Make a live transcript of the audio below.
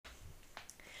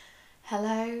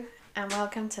Hello and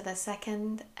welcome to the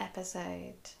second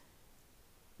episode.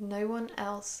 No one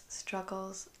else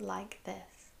struggles like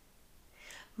this.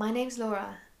 My name's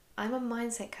Laura. I'm a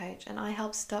mindset coach and I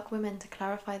help stuck women to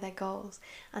clarify their goals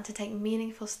and to take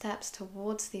meaningful steps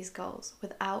towards these goals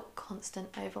without constant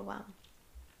overwhelm.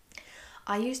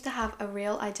 I used to have a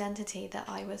real identity that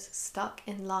I was stuck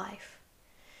in life.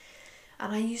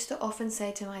 And I used to often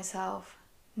say to myself,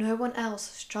 no one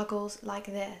else struggles like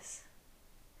this.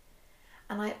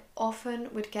 And I often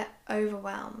would get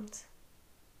overwhelmed.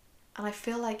 And I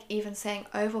feel like even saying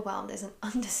overwhelmed is an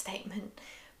understatement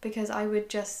because I would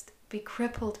just be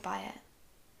crippled by it.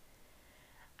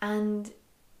 And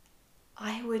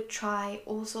I would try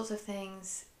all sorts of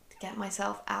things to get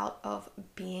myself out of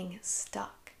being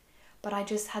stuck. But I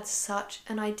just had such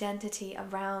an identity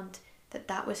around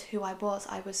that was who I was.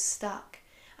 I was stuck.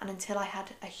 And until I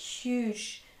had a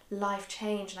huge life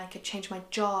change and I could change my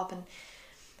job and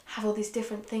have all these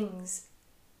different things,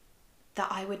 that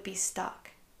I would be stuck.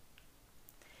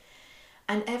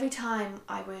 And every time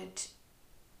I would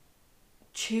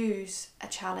choose a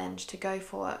challenge to go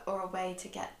for or a way to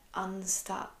get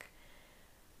unstuck,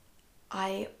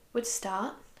 I would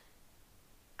start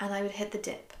and I would hit the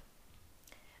dip.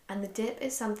 And the dip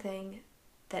is something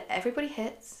that everybody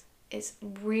hits. It's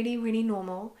really, really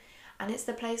normal. And it's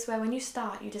the place where when you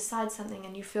start, you decide something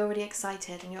and you feel really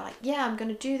excited and you're like, yeah, I'm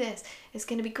going to do this. It's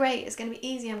going to be great. It's going to be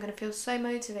easy. I'm going to feel so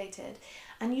motivated.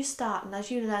 And you start, and as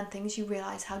you learn things, you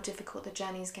realize how difficult the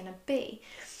journey is going to be.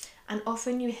 And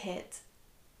often you hit,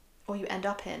 or you end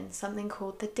up in, something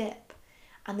called the dip.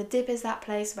 And the dip is that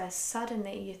place where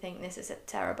suddenly you think this is a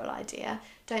terrible idea.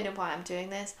 Don't know why I'm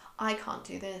doing this. I can't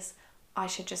do this. I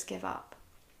should just give up.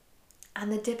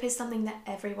 And the dip is something that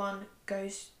everyone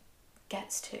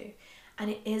gets to, and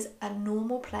it is a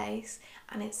normal place,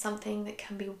 and it's something that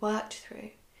can be worked through.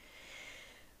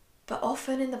 But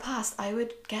often in the past I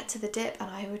would get to the dip and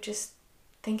I would just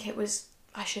think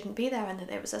I shouldn't be there, and that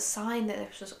it was a sign that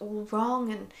this was all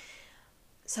wrong, and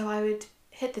so I would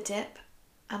hit the dip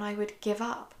and I would give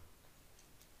up.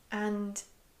 And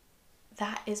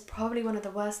that is probably one of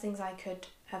the worst things I could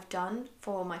have done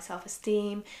for my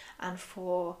self-esteem and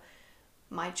for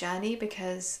my journey,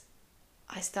 because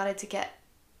I started to get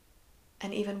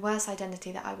an even worse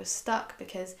identity that I was stuck,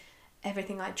 because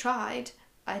everything I tried,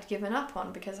 I'd given up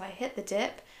on because I hit the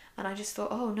dip and I just thought,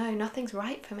 oh no, nothing's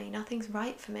right for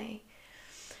me.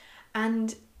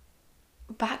 And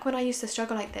back when I used to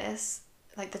struggle like this,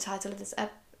 like the title of this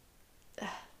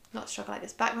not struggle like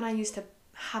this, back when I used to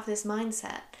have this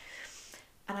mindset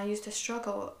and I used to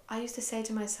struggle, I used to say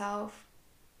to myself,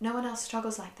 no one else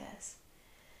struggles like this.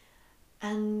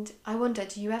 And I wonder,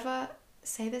 do you ever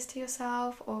say this to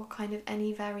yourself, or kind of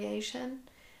any variation?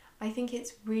 I think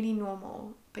it's really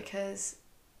normal, because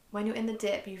when you're in the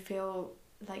dip you feel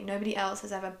like nobody else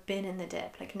has ever been in the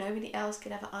dip, like nobody else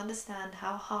could ever understand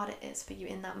how hard it is for you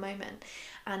in that moment,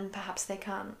 and perhaps they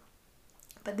can't.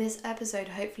 But this episode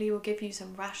hopefully will give you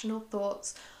some rational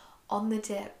thoughts on the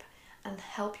dip and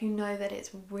help you know that it's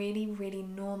really, really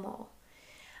normal.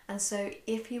 And so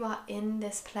if you are in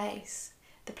this place,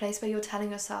 the place where you're telling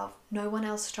yourself no one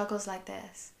else struggles like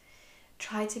this,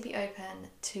 try to be open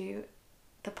to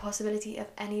the possibility of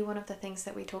any one of the things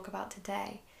that we talk about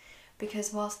today.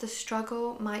 Because whilst the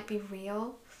struggle might be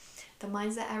real, the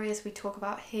mindset areas we talk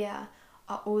about here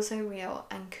are also real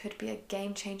and could be a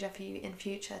game changer for you in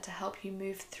future to help you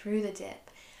move through the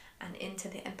dip and into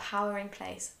the empowering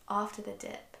place after the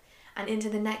dip and into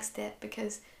the next dip,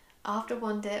 because after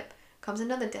one dip comes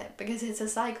another dip, because it's a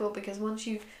cycle. Because once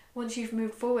you've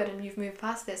moved forward and you've moved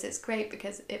past this, it's great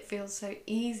because it feels so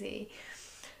easy.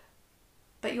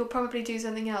 But you'll probably do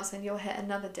something else and you'll hit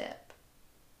another dip.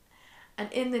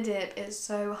 And in the dip, it's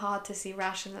so hard to see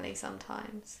rationally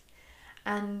sometimes.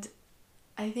 And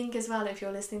I think as well, if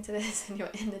you're listening to this and you're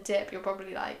in the dip, you're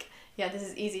probably like, yeah, this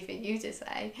is easy for you to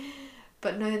say.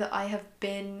 But know that I have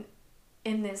been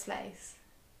in this place,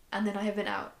 and then I have been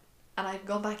out, and I've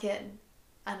gone back in,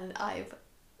 and I've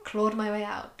clawed my way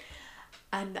out,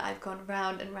 and I've gone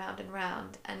round and round and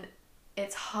round, and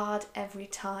it's hard every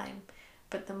time.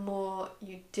 But the more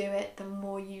you do it, the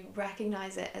more you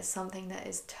recognize it as something that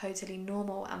is totally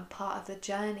normal and part of the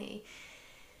journey,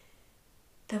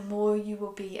 the more you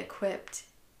will be equipped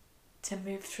to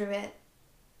move through it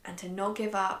and to not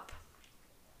give up,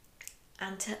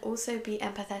 and to also be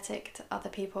empathetic to other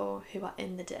people who are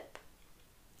in the dip.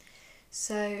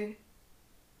 So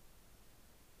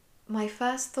my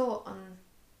first thought on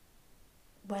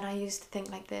when I used to think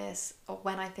like this, or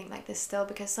when I think like this still,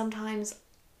 because sometimes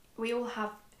we all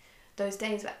have those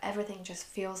days where everything just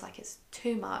feels like it's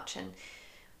too much and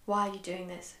why are you doing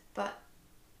this? But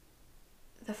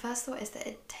the first thought is that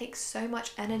it takes so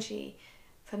much energy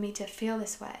for me to feel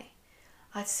this way.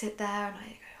 I'd sit there and I'd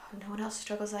go, oh, no one else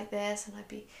struggles like this, and I'd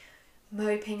be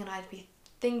moping and I'd be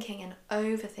thinking and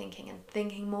overthinking and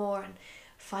thinking more and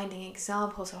finding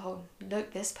examples of, oh,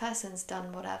 look, this person's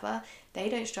done whatever, they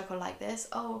don't struggle like this,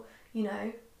 oh, you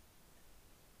know.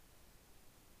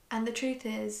 And the truth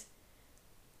is,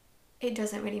 it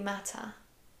doesn't really matter.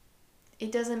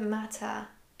 It doesn't matter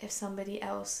if somebody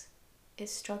else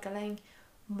is struggling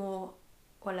more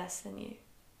or less than you.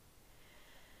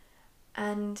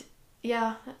 And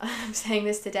yeah, I'm saying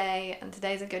this today, and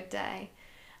today's a good day.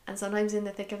 And sometimes in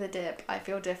the thick of the dip, I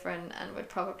feel different and would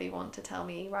probably want to tell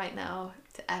me right now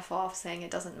to F off, saying it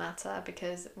doesn't matter,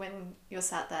 because when you're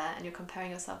sat there and you're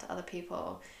comparing yourself to other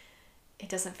people, it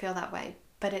doesn't feel that way.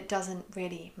 But it doesn't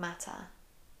really matter.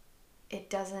 It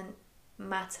doesn't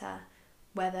matter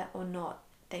whether or not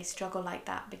they struggle like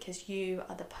that, because you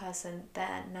are the person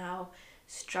there now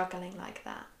struggling like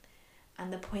that.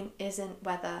 And the point isn't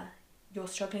whether you're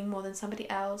struggling more than somebody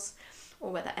else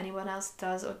or whether anyone else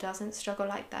does or doesn't struggle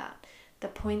like that. The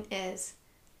point is,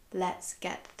 let's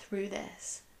get through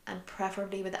this, and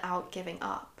preferably without giving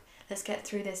up. Let's get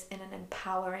through this in an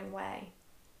empowering way.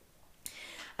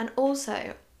 And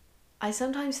also, I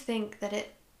sometimes think that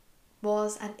it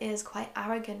was and is quite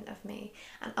arrogant of me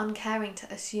and uncaring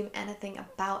to assume anything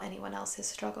about anyone else's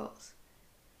struggles.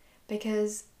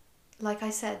 Because, like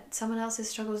I said, someone else's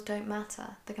struggles don't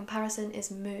matter. The comparison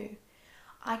is moo.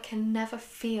 I can never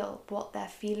feel what they're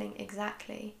feeling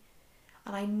exactly,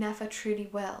 and I never truly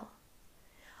will.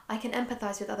 I can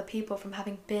empathise with other people from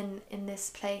having been in this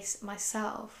place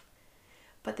myself,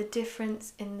 but the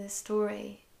difference in this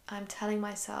story I'm telling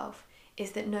myself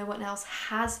is that no one else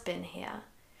has been here.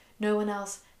 No one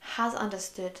else has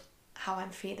understood how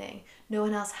I'm feeling. No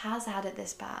one else has had it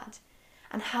this bad.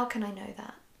 And how can I know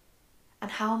that? And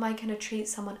how am I going to treat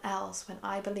someone else when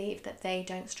I believe that they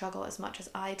don't struggle as much as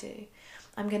I do?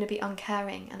 I'm going to be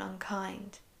uncaring and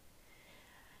unkind.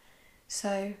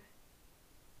 So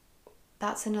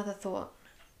that's another thought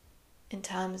in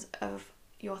terms of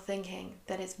your thinking,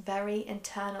 that it's very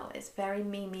internal, it's very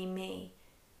me.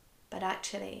 But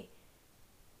actually,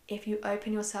 if you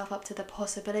open yourself up to the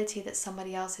possibility that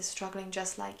somebody else is struggling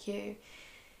just like you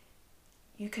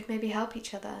could maybe help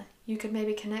each other. You could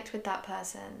maybe connect with that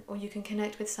person, or you can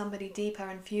connect with somebody deeper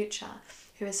in future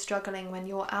who is struggling when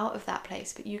you're out of that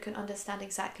place, but you can understand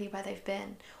exactly where they've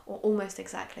been, or almost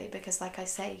exactly, because like I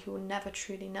say, you will never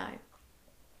truly know.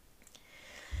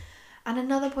 And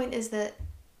another point is that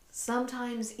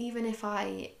sometimes, even if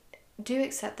I do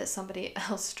accept that somebody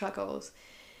else struggles,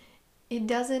 it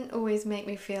doesn't always make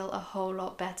me feel a whole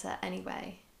lot better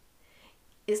anyway.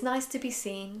 It's nice to be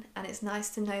seen, and it's nice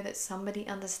to know that somebody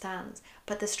understands,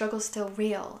 but the struggle's still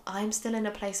real. I'm still in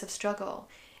a place of struggle.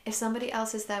 If somebody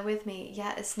else is there with me,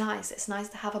 yeah, it's nice. It's nice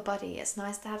to have a buddy. It's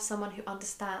nice to have someone who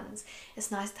understands. It's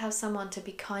nice to have someone to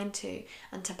be kind to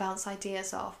and to bounce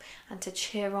ideas off and to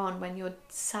cheer on when you're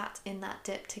sat in that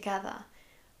dip together.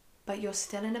 But you're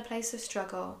still in a place of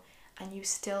struggle, and you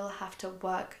still have to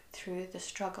work through the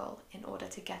struggle in order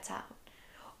to get out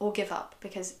or give up,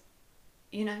 because,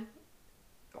 you know,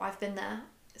 I've been there.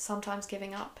 Sometimes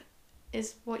giving up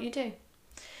is what you do.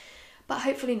 But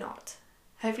hopefully not.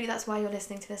 Hopefully that's why you're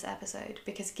listening to this episode,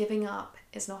 because giving up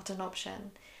is not an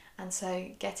option. And so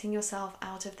getting yourself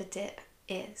out of the dip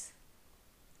is.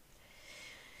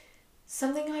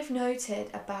 Something I've noted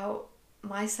about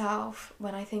myself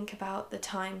when I think about the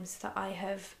times that I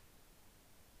have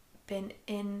been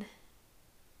in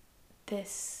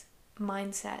this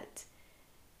mindset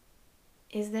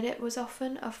is that it was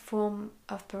often a form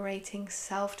of berating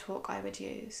self-talk I would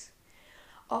use.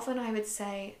 Often I would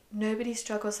say, nobody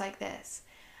struggles like this,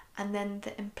 and then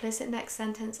the implicit next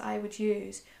sentence I would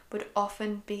use would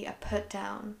often be a put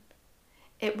down.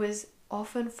 It was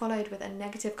often followed with a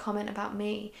negative comment about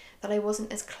me, that I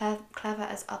wasn't as clever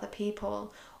as other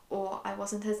people, or I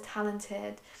wasn't as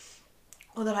talented,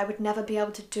 or that I would never be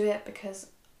able to do it because,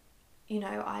 you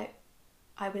know,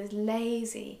 I was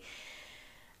lazy.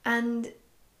 And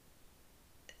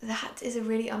that is a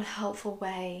really unhelpful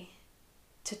way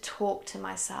to talk to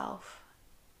myself.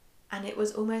 And it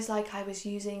was almost like I was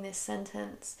using this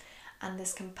sentence and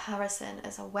this comparison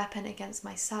as a weapon against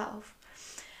myself.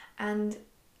 And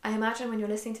I imagine when you're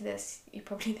listening to this, you're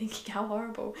probably thinking, how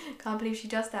horrible, can't believe she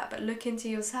does that. But look into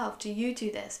yourself. Do you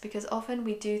do this? Because often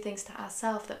we do things to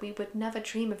ourselves that we would never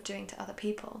dream of doing to other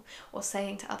people or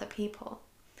saying to other people.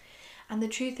 And the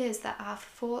truth is that our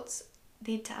thoughts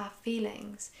lead to our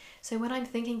feelings. So when I'm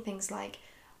thinking things like,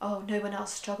 oh, no one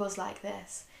else struggles like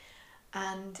this,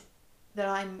 and that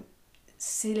I'm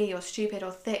silly or stupid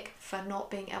or thick for not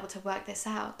being able to work this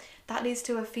out. That leads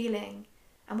to a feeling.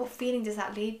 And what feeling does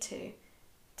that lead to?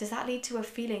 Does that lead to a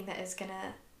feeling that is going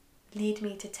to lead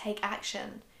me to take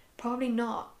action? Probably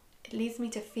not. It leads me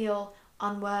to feel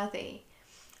unworthy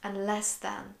and less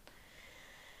than.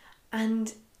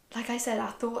 And like I said,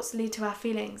 our thoughts lead to our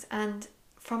feelings, and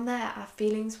from there our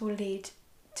feelings will lead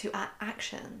to our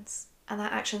actions, and our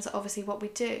actions are obviously what we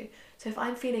do. So if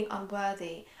I'm feeling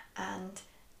unworthy and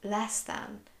less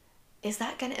than, is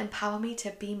that going to empower me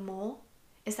to be more?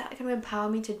 Is that going to empower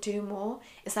me to do more?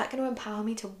 Is that going to empower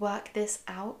me to work this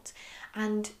out?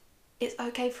 And it's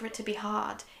okay for it to be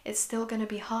hard. It's still going to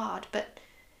be hard, but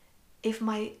if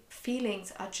my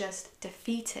feelings are just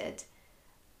defeated,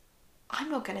 I'm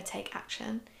not going to take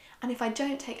action. And if I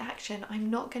don't take action,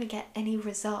 I'm not going to get any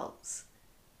results.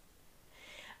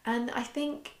 And I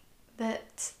think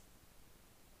that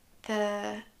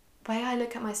the way I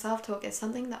look at my self-talk is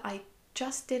something that I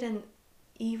just didn't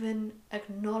even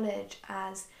acknowledge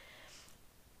as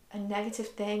a negative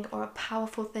thing or a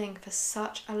powerful thing for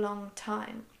such a long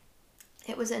time.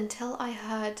 It was until I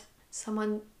heard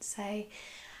someone say,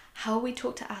 how we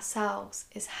talk to ourselves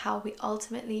is how we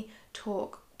ultimately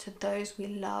talk to those we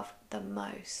love the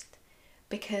most,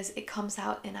 because it comes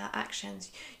out in our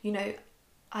actions. You know,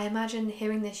 I imagine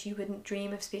hearing this, you wouldn't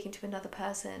dream of speaking to another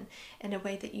person in a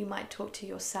way that you might talk to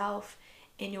yourself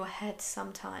in your head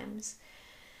sometimes.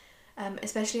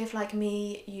 Especially if, like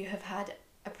me, you have had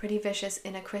a pretty vicious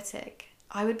inner critic.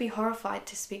 I would be horrified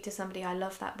to speak to somebody I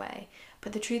love that way.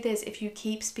 But the truth is, if you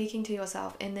keep speaking to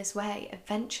yourself in this way,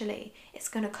 eventually it's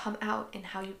going to come out in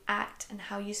how you act and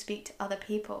how you speak to other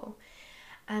people.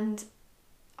 And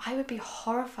I would be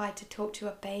horrified to talk to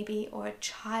a baby or a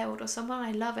child or someone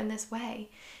I love in this way,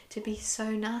 to be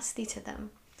so nasty to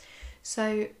them.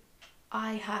 So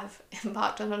I have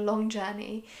embarked on a long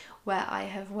journey where I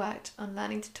have worked on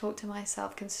learning to talk to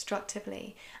myself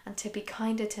constructively and to be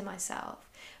kinder to myself,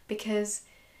 because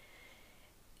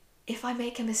if I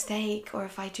make a mistake or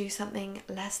if I do something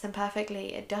less than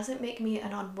perfectly, it doesn't make me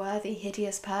an unworthy,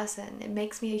 hideous person. It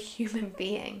makes me a human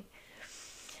being.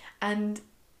 And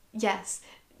yes,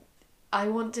 I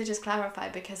want to just clarify,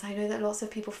 because I know that lots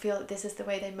of people feel that this is the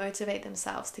way they motivate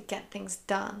themselves to get things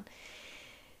done.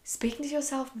 Speaking to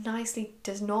yourself nicely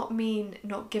does not mean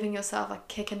not giving yourself a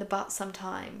kick in the butt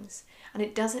sometimes. And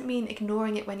it doesn't mean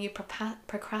ignoring it when you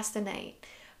procrastinate.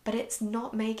 But it's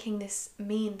not making this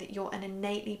mean that you're an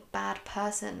innately bad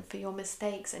person for your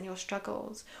mistakes and your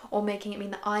struggles, or making it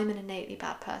mean that I'm an innately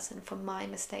bad person for my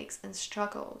mistakes and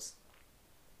struggles.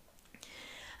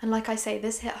 And like I say,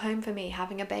 this hit home for me,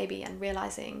 having a baby and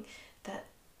realizing that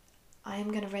I am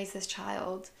going to raise this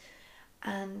child,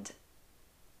 and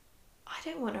I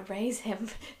don't want to raise him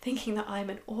thinking that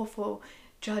I'm an awful,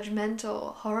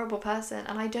 judgmental, horrible person,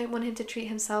 and I don't want him to treat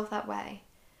himself that way.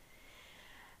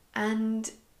 And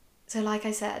so like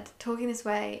I said, talking this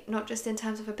way, not just in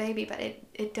terms of a baby, but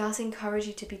it does encourage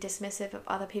you to be dismissive of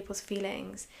other people's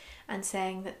feelings and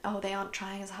saying that, oh, they aren't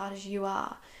trying as hard as you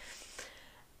are.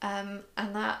 And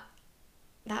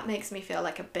that makes me feel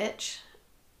like a bitch.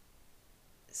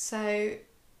 So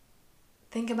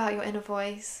think about your inner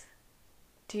voice.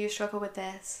 Do you struggle with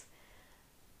this?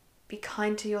 Be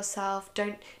kind to yourself.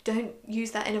 Don't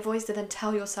use that inner voice to then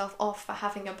tell yourself off for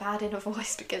having a bad inner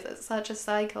voice, because it's such a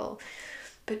cycle.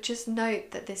 But just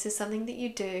note that this is something that you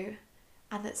do,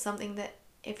 and that's something that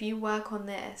if you work on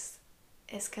this,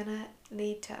 it's going to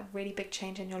lead to a really big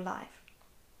change in your life.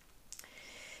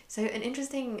 So an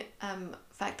interesting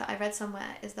fact that I read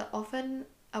somewhere is that often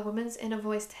a woman's inner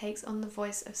voice takes on the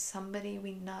voice of somebody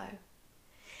we know.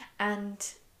 And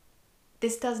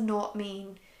this does not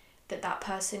mean that that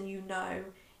person you know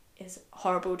is a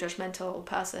horrible, judgmental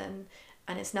person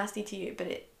and it's nasty to you, but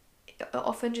it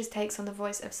often just takes on the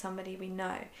voice of somebody we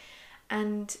know.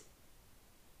 And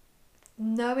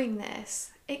knowing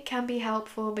this, it can be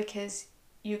helpful, because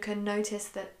you can notice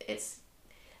that it's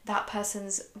that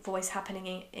person's voice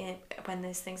happening in when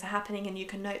those things are happening, and you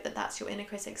can note that that's your inner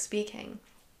critic speaking.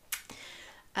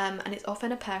 And it's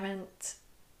often a parent.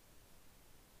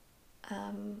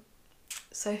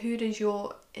 So who does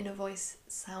your inner voice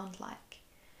sound like?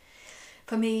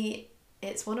 For me,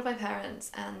 it's one of my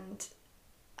parents, and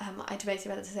I debated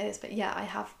whether to say this, but yeah, I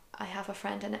have a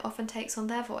friend, and it often takes on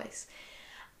their voice.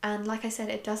 And like I said,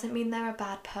 it doesn't mean they're a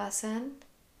bad person.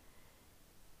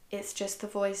 It's just the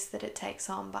voice that it takes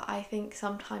on. But I think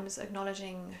sometimes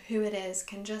acknowledging who it is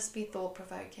can just be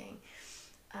thought-provoking,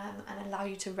 and allow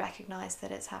you to recognize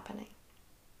that it's happening.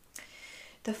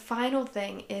 The final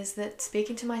thing is that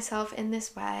speaking to myself in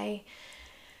this way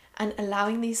and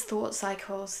allowing these thought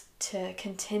cycles to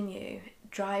continue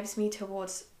drives me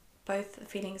towards both the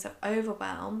feelings of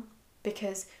overwhelm,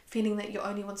 because feeling that you're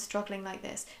only one struggling like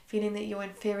this, feeling that you're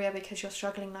inferior because you're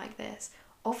struggling like this,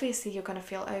 obviously you're going to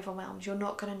feel overwhelmed. You're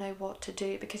not going to know what to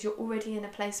do because you're already in a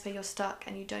place where you're stuck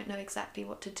and you don't know exactly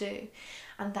what to do.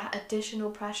 And that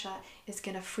additional pressure is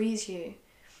going to freeze you.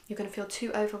 You're going to feel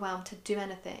too overwhelmed to do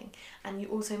anything. And you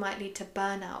also might lead to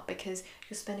burnout because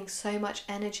you're spending so much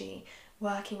energy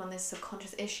working on this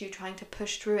subconscious issue, trying to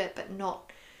push through it, but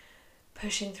not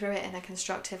pushing through it in a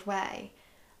constructive way.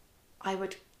 I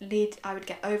would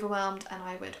get overwhelmed and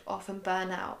I would often burn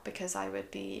out because I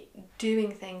would be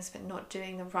doing things but not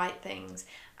doing the right things,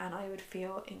 and I would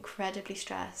feel incredibly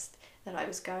stressed that I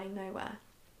was going nowhere.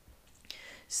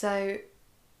 So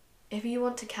if you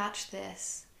want to catch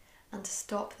this and to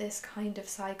stop this kind of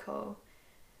cycle,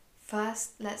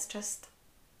 first let's just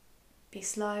be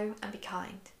slow and be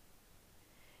kind,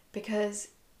 because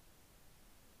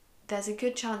there's a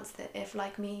good chance that if,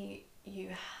 like me, you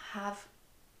have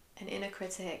an inner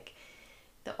critic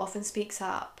that often speaks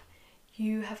up,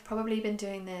 you have probably been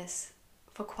doing this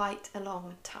for quite a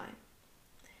long time.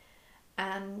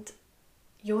 And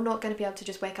you're not going to be able to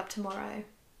just wake up tomorrow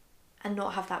and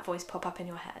not have that voice pop up in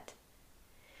your head.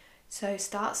 So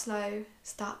start slow,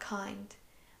 start kind,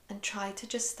 and try to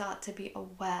just start to be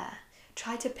aware.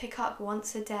 Try to pick up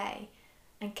once a day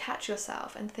and catch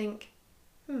yourself and think,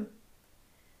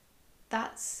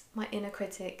 that's my inner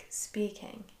critic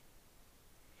speaking.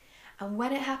 And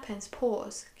when it happens,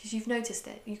 pause, because you've noticed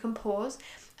it. You can pause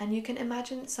and you can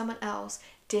imagine someone else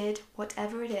did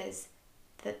whatever it is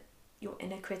that your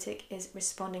inner critic is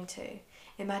responding to.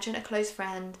 Imagine a close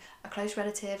friend, a close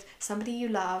relative, somebody you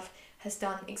love has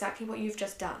done exactly what you've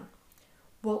just done.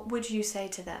 What would you say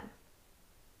to them?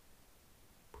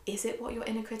 Is it what your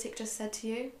inner critic just said to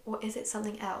you? Or is it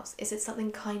something else? Is it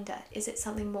something kinder? Is it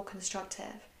something more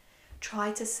constructive?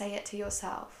 Try to say it to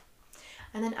yourself.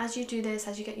 And then as you do this,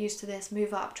 as you get used to this,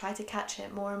 move up, try to catch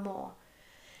it more and more.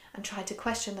 And try to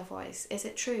question the voice. Is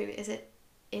it true? Is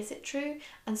it true?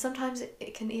 And sometimes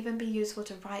it can even be useful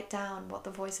to write down what the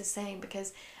voice is saying,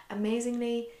 because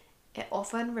amazingly, it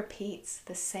often repeats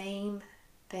the same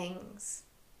things.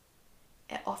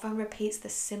 It often repeats the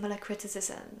similar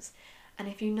criticisms. And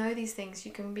if you know these things,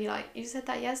 you can be like, you said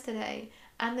that yesterday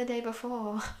and the day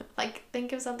before. Like,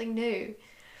 think of something new.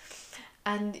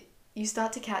 And you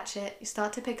start to catch it, you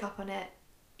start to pick up on it,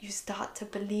 you start to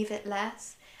believe it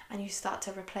less, and you start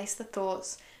to replace the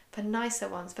thoughts for nicer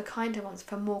ones, for kinder ones,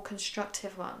 for more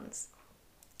constructive ones.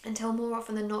 Until more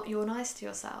often than not, you're nice to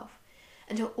yourself.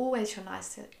 Until always you're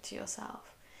nice to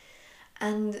yourself.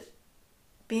 And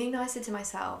being nicer to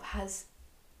myself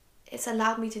it's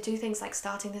allowed me to do things like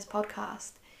starting this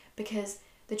podcast. Because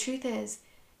the truth is,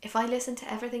 if I listened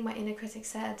to everything my inner critic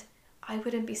said, I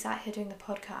wouldn't be sat here doing the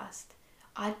podcast.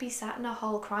 I'd be sat in a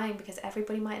hole crying because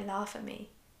everybody might laugh at me.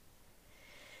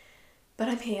 But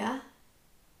I'm here,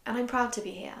 and I'm proud to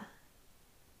be here.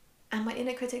 And my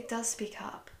inner critic does speak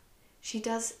up. She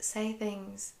does say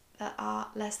things that are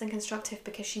less than constructive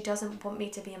because she doesn't want me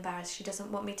to be embarrassed. She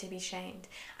doesn't want me to be shamed.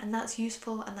 And that's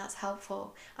useful and that's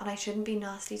helpful, and I shouldn't be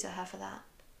nasty to her for that.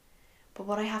 But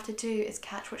what I have to do is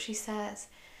catch what she says,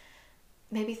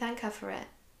 maybe thank her for it,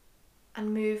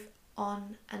 and move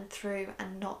on and through,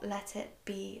 and not let it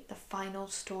be the final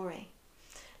story.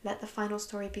 Let the final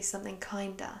story be something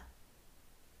kinder.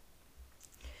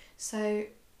 So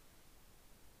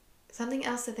something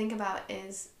else to think about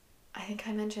is, I think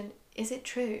I mentioned, is it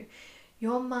true?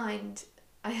 Your mind,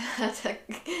 I heard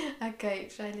a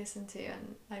coach I listen to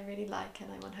and I really like,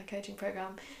 and I'm on her coaching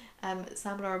program,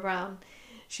 Sam Laura Brown.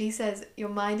 She says your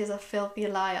mind is a filthy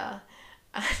liar,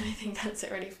 and I think that's a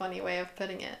really funny way of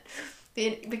putting it.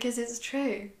 Because it's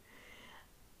true.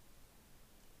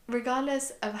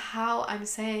 Regardless of how I'm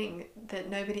saying that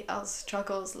nobody else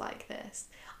struggles like this,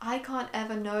 I can't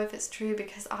ever know if it's true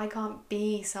because I can't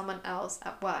be someone else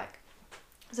at work.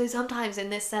 So sometimes in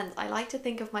this sense, I like to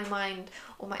think of my mind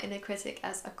or my inner critic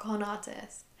as a con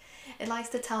artist. It likes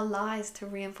to tell lies to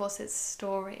reinforce its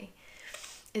story.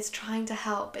 It's trying to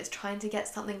help, it's trying to get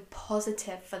something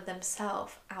positive for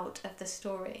themselves out of the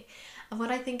story. And when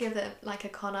I think of it like a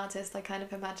con artist, I kind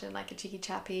of imagine like a cheeky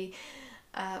chappy,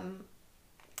 a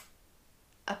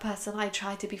person I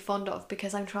try to be fond of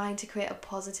because I'm trying to create a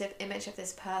positive image of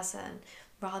this person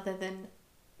rather than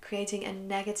creating a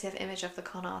negative image of the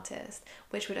con artist,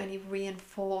 which would only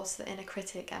reinforce the inner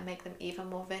critic and make them even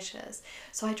more vicious.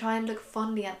 So I try and look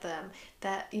fondly at them,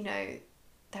 that, you know,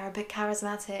 they're a bit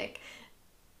charismatic,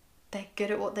 they're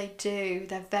good at what they do,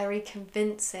 they're very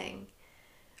convincing,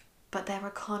 but they're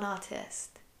a con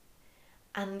artist.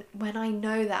 And when I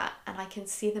know that and I can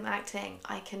see them acting,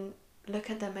 I can look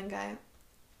at them and go,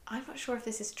 I'm not sure if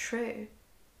this is true.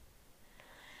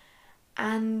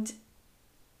 And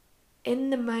in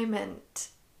the moment,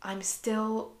 I'm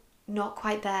still not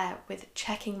quite there with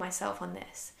checking myself on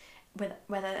this, with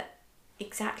whether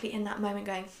exactly in that moment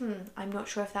going, I'm not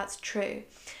sure if that's true.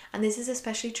 And this is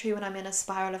especially true when I'm in a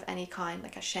spiral of any kind,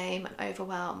 like a shame, an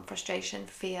overwhelm, frustration,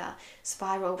 fear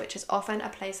spiral, which is often a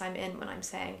place I'm in when I'm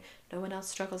saying no one else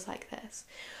struggles like this.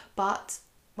 But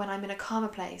when I'm in a calmer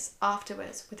place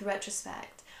afterwards with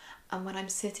retrospect, and when I'm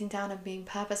sitting down and being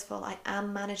purposeful, I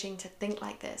am managing to think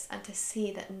like this and to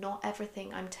see that not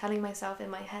everything I'm telling myself in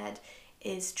my head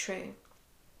is true.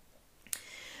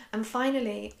 And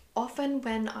finally, often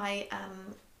when I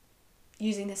am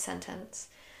using this sentence,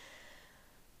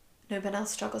 no one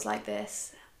else struggles like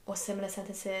this, or similar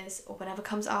sentences, or whatever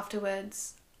comes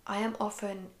afterwards, I am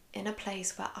often in a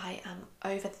place where I am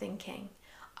overthinking.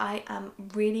 I am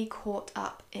really caught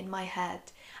up in my head,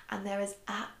 and there is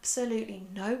absolutely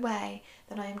no way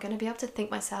that I am going to be able to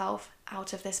think myself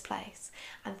out of this place.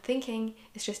 And thinking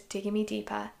is just digging me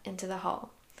deeper into the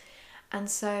hole. And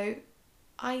so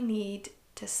I need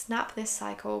to snap this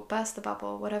cycle, burst the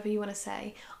bubble, whatever you want to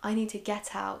say. I need to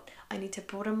get out. I need to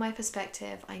broaden my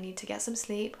perspective. I need to get some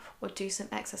sleep or do some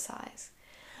exercise.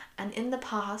 And in the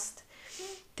past,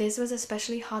 this was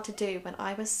especially hard to do when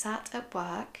I was sat at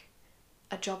work,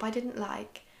 a job I didn't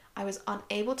like. I was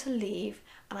unable to leave,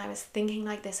 and I was thinking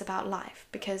like this about life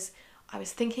because I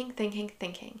was thinking,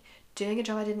 doing a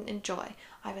job I didn't enjoy.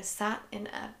 I was sat in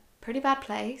a pretty bad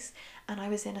place, and I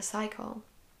was in a cycle.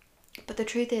 But the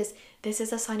truth is, this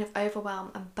is a sign of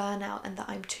overwhelm and burnout, and that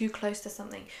I'm too close to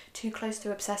something, too close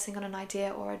to obsessing on an idea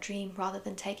or a dream rather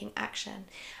than taking action.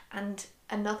 And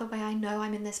another way I know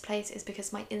I'm in this place is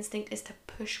because my instinct is to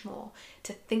push more,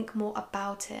 to think more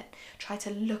about it, try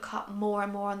to look up more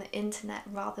and more on the internet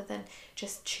rather than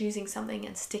just choosing something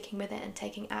and sticking with it and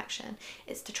taking action.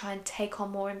 It's to try and take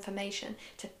on more information,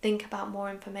 to think about more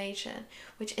information,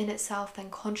 which in itself then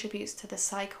contributes to the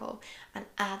cycle and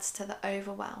adds to the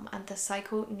overwhelm, and the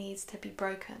cycle needs to be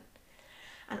broken.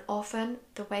 And often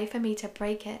the way for me to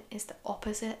break it is the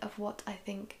opposite of what I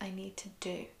think I need to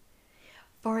do.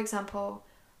 For example,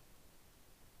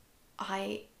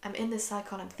 I am in this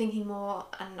cycle, I'm thinking more,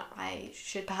 and I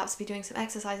should perhaps be doing some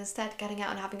exercise instead, getting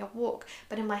out and having a walk.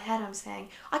 But in my head I'm saying,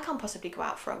 I can't possibly go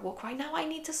out for a walk right now. I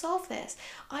need to solve this.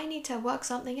 I need to work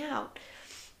something out.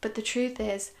 But the truth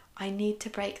is, I need to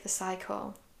break the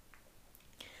cycle.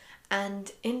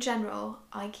 And in general,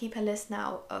 I keep a list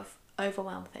now of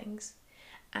overwhelm things.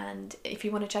 And if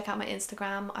you want to check out my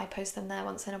Instagram, I post them there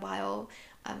once in a while,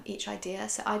 each idea.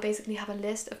 So I basically have a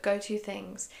list of go-to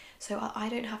things, so I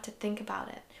don't have to think about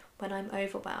it when I'm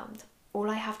overwhelmed. All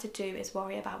I have to do is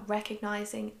worry about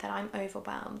recognizing that I'm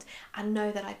overwhelmed and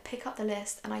know that I pick up the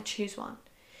list and I choose one.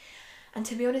 And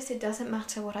to be honest, it doesn't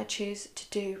matter what I choose to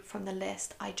do from the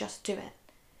list, I just do it.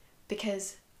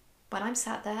 Because when I'm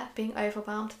sat there being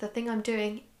overwhelmed, the thing I'm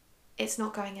doing, it's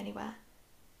not going anywhere.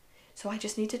 So I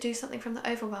just need to do something from the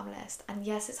overwhelm list. And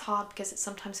yes, it's hard because it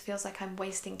sometimes feels like I'm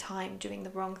wasting time doing the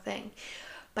wrong thing.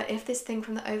 But if this thing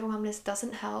from the overwhelm list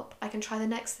doesn't help, I can try the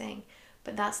next thing.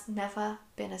 But that's never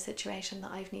been a situation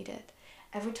that I've needed.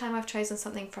 Every time I've chosen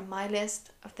something from my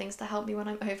list of things to help me when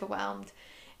I'm overwhelmed,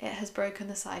 it has broken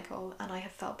the cycle and I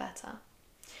have felt better.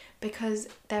 Because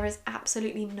there is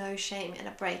absolutely no shame in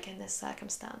a break in this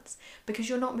circumstance. Because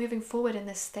you're not moving forward in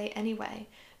this state anyway,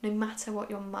 no matter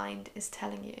what your mind is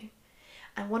telling you.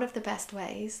 And one of the best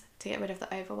ways to get rid of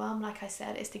the overwhelm, like I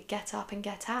said, is to get up and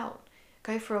get out.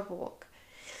 Go for a walk.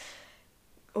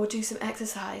 Or do some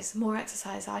exercise. More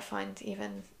exercise, I find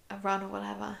even a run or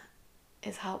whatever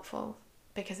is helpful.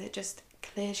 Because it just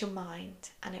clears your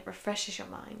mind and it refreshes your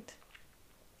mind.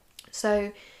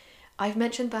 So I've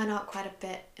mentioned burnout quite a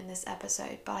bit in this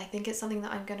episode, but I think it's something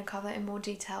that I'm going to cover in more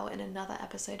detail in another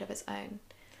episode of its own.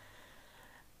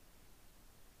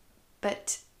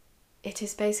 But it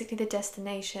is basically the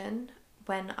destination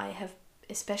when I have,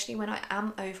 especially when I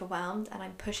am overwhelmed and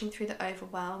I'm pushing through the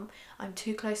overwhelm, I'm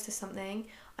too close to something,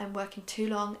 I'm working too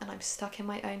long and I'm stuck in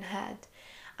my own head.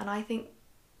 And I think,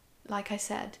 like I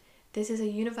said, this is a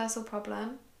universal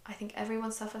problem. I think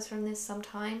everyone suffers from this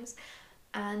sometimes.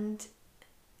 And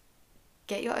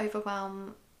get your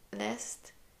overwhelm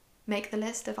list, make the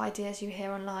list of ideas you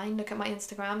hear online, look at my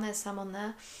Instagram, there's some on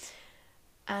there.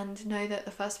 And know that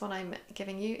the first one I'm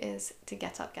giving you is to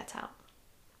get up, get out.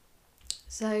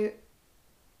 So,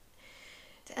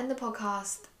 to end the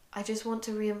podcast, I just want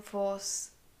to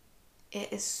reinforce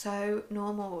it is so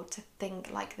normal to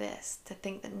think like this, to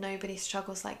think that nobody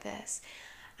struggles like this,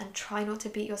 and try not to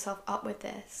beat yourself up with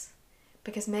this.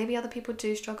 Because maybe other people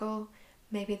do struggle,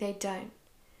 maybe they don't.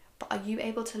 but are you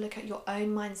able to look at your own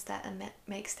mindset and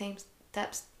make steps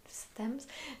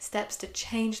to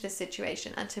change the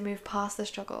situation and to move past the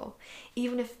struggle,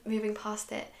 even if moving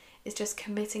past it is just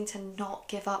committing to not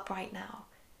give up right now?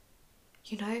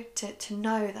 You know, to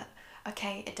know that,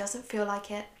 okay, it doesn't feel like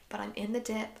it, but I'm in the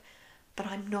dip, but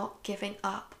I'm not giving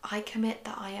up. I commit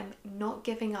that I am not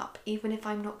giving up, even if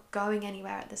I'm not going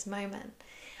anywhere at this moment.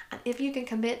 And if you can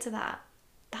commit to that,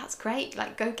 that's great,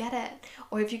 like go get it.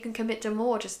 Or if you can commit to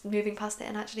more, just moving past it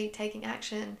and actually taking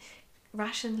action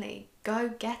rationally, go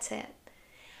get it.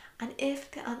 And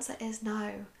if the answer is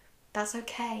no, that's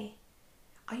okay.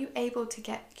 Are you able to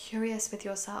get curious with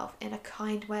yourself in a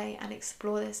kind way and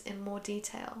explore this in more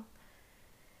detail?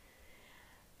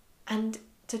 And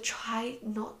to try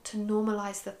not to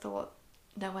normalize the thought,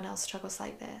 no one else struggles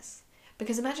like this.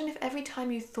 Because imagine if every time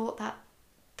you thought that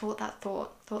thought,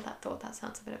 that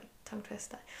sounds a bit of a tongue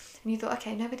twister, and you thought,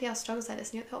 okay, nobody else struggles like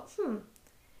this, and you thought,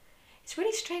 it's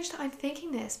really strange that I'm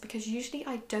thinking this, because usually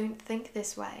I don't think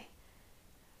this way.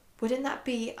 Wouldn't that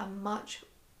be a much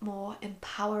more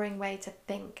empowering way to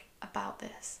think about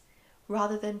this,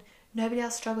 rather than nobody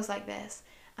else struggles like this,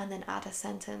 and then add a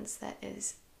sentence that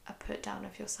is a put down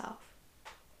of yourself?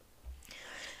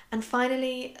 And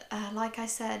finally, like I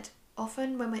said,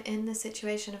 often when we're in the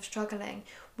situation of struggling,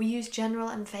 we use general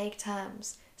and vague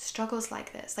terms. Struggles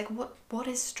like this. Like what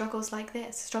is struggles like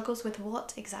this? Struggles with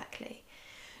what exactly?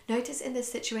 Notice in this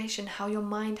situation how your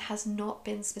mind has not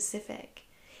been specific.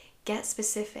 Get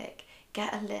specific.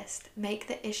 Get a list. Make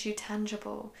the issue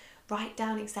tangible. Write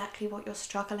down exactly what you're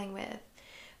struggling with.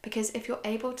 Because if you're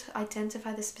able to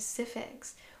identify the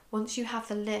specifics, once you have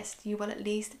the list, you will at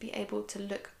least be able to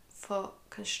look for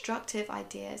constructive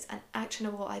ideas and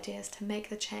actionable ideas to make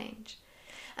the change.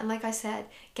 And like I said,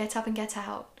 get up and get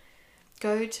out.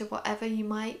 Go to whatever you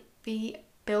might be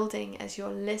building as your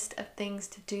list of things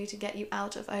to do to get you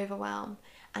out of overwhelm,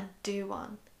 and do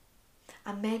one.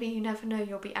 And maybe, you never know,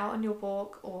 you'll be out on your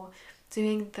walk or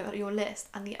doing your list,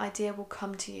 and the idea will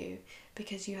come to you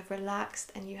because you have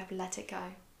relaxed and you have let it go.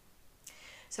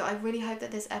 So I really hope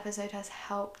that this episode has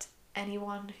helped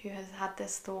anyone who has had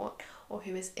this thought or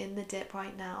who is in the dip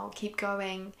right now. Keep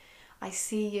going. I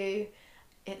see you.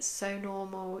 It's so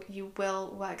normal. You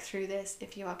will work through this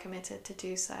if you are committed to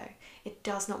do so. It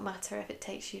does not matter if it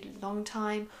takes you a long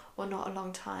time or not a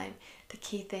long time. The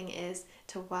key thing is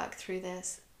to work through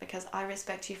this, because I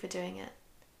respect you for doing it.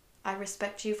 I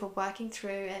respect you for working through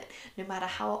it, no matter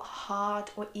how hard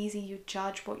or easy you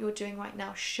judge what you're doing right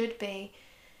now should be.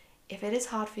 If it is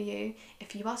hard for you,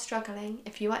 if you are struggling,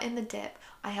 if you are in the dip,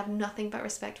 I have nothing but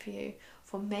respect for you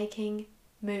for making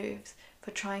moves,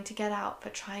 for trying to get out, for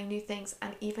trying new things,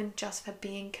 and even just for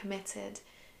being committed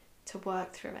to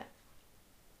work through it.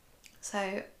 So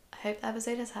I hope the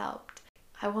episode has helped.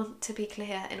 I want to be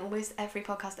clear in almost every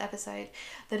podcast episode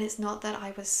that it's not that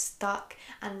I was stuck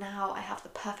and now I have the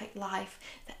perfect life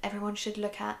that everyone should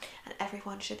look at and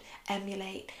everyone should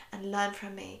emulate and learn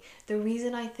from me. The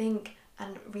reason I think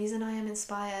and reason I am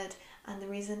inspired and the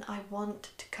reason I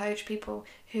want to coach people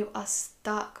who are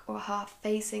stuck or are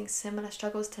facing similar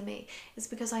struggles to me is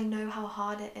because I know how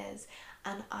hard it is,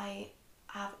 and I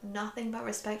have nothing but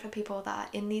respect for people that are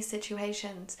in these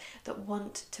situations that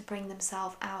want to bring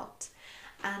themselves out.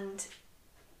 And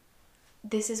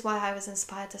this is why I was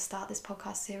inspired to start this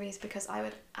podcast series, because I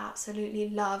would absolutely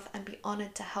love and be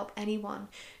honoured to help anyone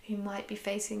who might be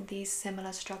facing these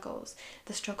similar struggles.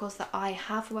 The struggles that I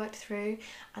have worked through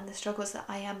and the struggles that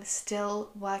I am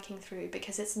still working through,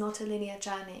 because it's not a linear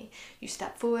journey. You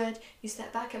step forward, you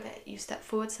step back a bit, you step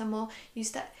forward some more,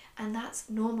 and that's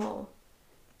normal.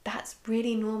 That's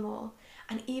really normal.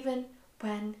 And even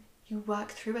when you work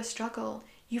through a struggle,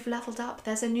 you've leveled up,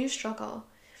 there's a new struggle,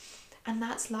 and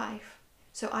that's life.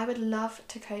 So I would love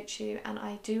to coach you, and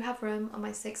I do have room on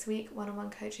my 6-week one-on-one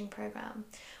coaching program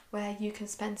where you can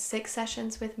spend 6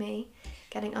 sessions with me,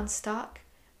 getting unstuck,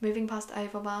 moving past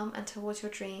overwhelm and towards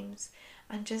your dreams,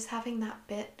 and just having that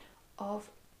bit of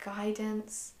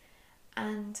guidance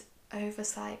and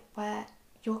oversight where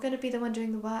you're going to be the one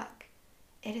doing the work.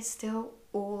 It is still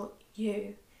all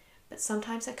you. But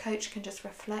sometimes a coach can just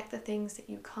reflect the things that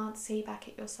you can't see back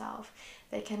at yourself.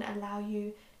 They can allow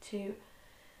you to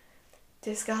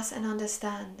discuss and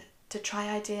understand, to try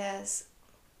ideas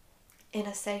in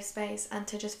a safe space, and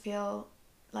to just feel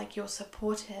like you're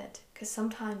supported, because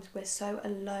sometimes we're so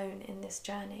alone in this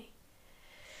journey.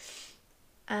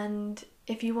 And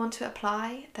if you want to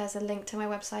apply, there's a link to my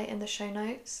website in the show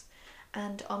notes,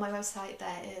 and on my website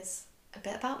there is a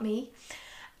bit about me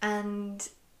and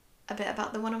a bit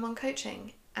about the one-on-one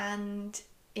coaching. And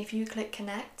if you click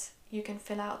connect, you can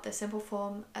fill out the simple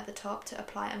form at the top to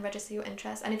apply and register your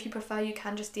interest. And if you prefer, you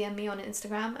can just DM me on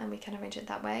Instagram and we can arrange it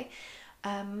that way.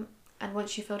 And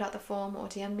once you filled out the form or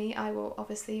DM me, I will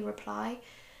obviously reply.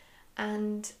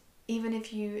 And even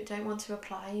if you don't want to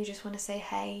reply, you just want to say,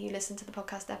 hey, you listened to the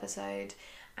podcast episode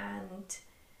and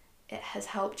it has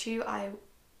helped you, I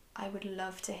would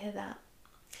love to hear that.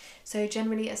 So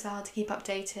generally as well, to keep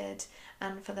updated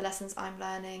and for the lessons I'm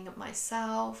learning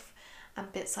myself and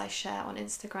bits I share on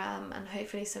Instagram, and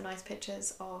hopefully some nice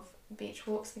pictures of beach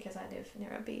walks because I live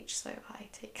near a beach, so I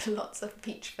take lots of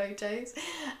beach photos.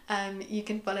 You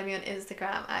can follow me on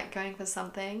Instagram at Going For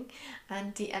Something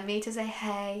and DM me to say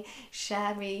hey,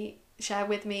 share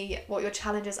with me what your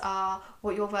challenges are,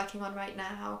 what you're working on right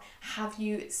now. Have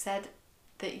you said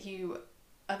that you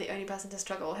are the only person to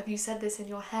struggle? Have you said this in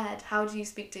your head? How do you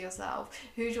speak to yourself?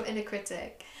 Who's your inner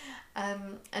critic?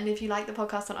 And if you like the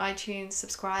podcast on iTunes,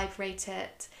 subscribe, rate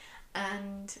it,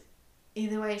 and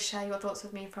either way, share your thoughts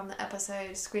with me from the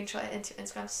episode, screenshot it into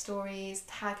Instagram stories,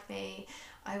 tag me.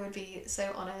 I would be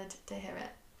so honoured to hear it.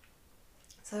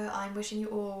 So I'm wishing you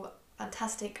all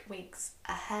fantastic weeks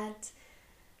ahead.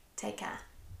 Take care.